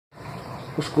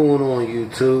What's going on,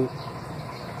 YouTube?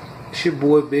 It's your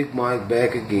boy Big Mike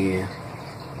back again.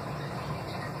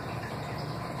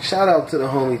 Shout out to the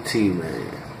homie T, man.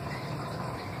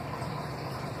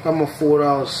 Got my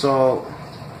 $4 salt,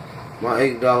 my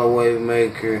 $8 wave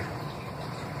maker,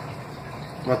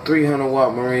 my 300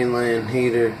 watt marine land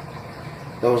heater.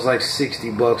 That was like 60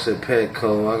 bucks at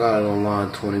Petco. I got it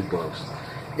online, 20 bucks.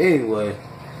 Anyway,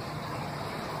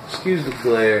 excuse the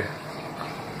glare.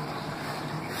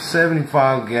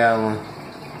 75 gallon,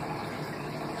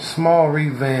 small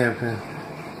revamping.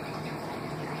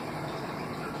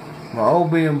 My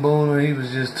OB and mbuna, he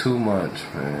was just too much,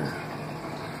 man.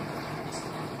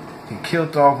 He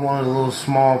killed off one of the little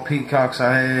small peacocks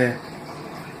I had.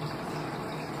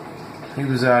 He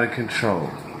was out of control.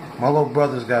 My little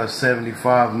brother's got a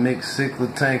 75 mixed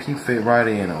cichlid tank. He fit right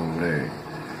in over there.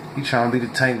 He trying to be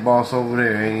the tank boss over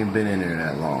there. Ain't even been in there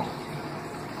that long.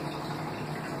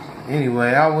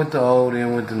 Anyway, out with the old,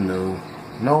 in with the new.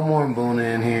 No more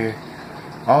mbuna in here.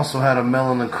 Also had a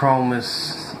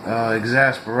melanochromis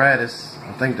exasperatus.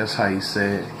 I think that's how you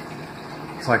say it.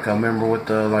 It's like a member with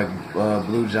the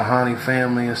blue Jahani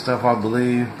family and stuff, I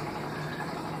believe.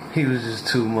 He was just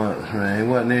too much, man. He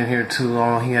wasn't in here too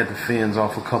long. He had the fins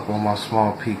off a couple of my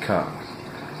small peacocks.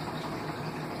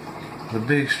 The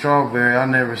big strawberry, I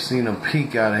never seen a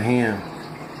peek out of him.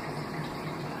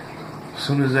 As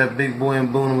soon as that big boy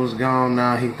mbuna was gone,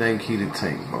 now he think he the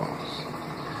tank boss.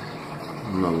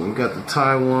 No, we got the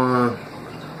Taiwan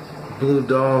blue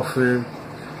dolphin.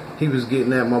 He was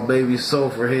getting at my baby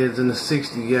sulfur heads in the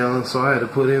 60 gallon, so I had to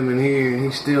put him in here, and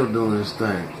he's still doing his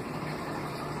thing.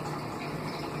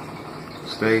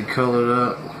 Stayed colored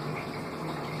up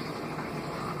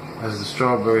as the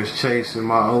strawberries chasing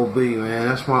my OB, man.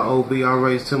 That's my OB. I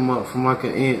raised him up from like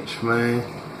an inch, man.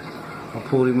 I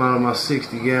pulled him out of my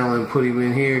 60 gallon and put him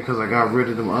in here because I got rid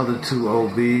of them other two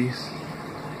OBs.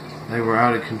 They were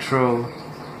out of control.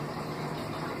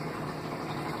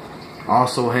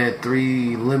 Also had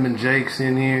 3 lemon jakes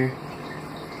in here.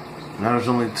 Now there's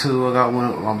only 2. I got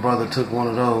one. My brother took one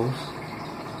of those.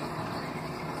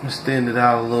 Just thinned it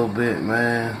out a little bit,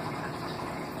 man.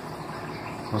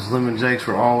 Those lemon jakes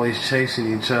were always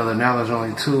chasing each other. Now there's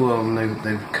only 2 of them.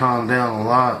 They've calmed down a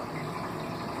lot.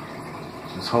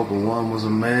 Just hoping one was a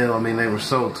male. I mean, they were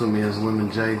sold to me as lemon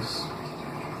jakes.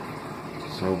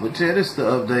 So, but yeah, this is the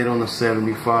update on the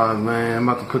 75, man. I'm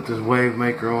about to put this wave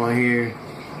maker on here.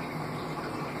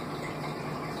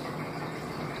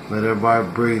 Let everybody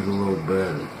breathe a little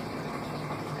better.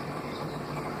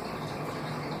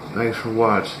 Thanks for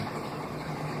watching.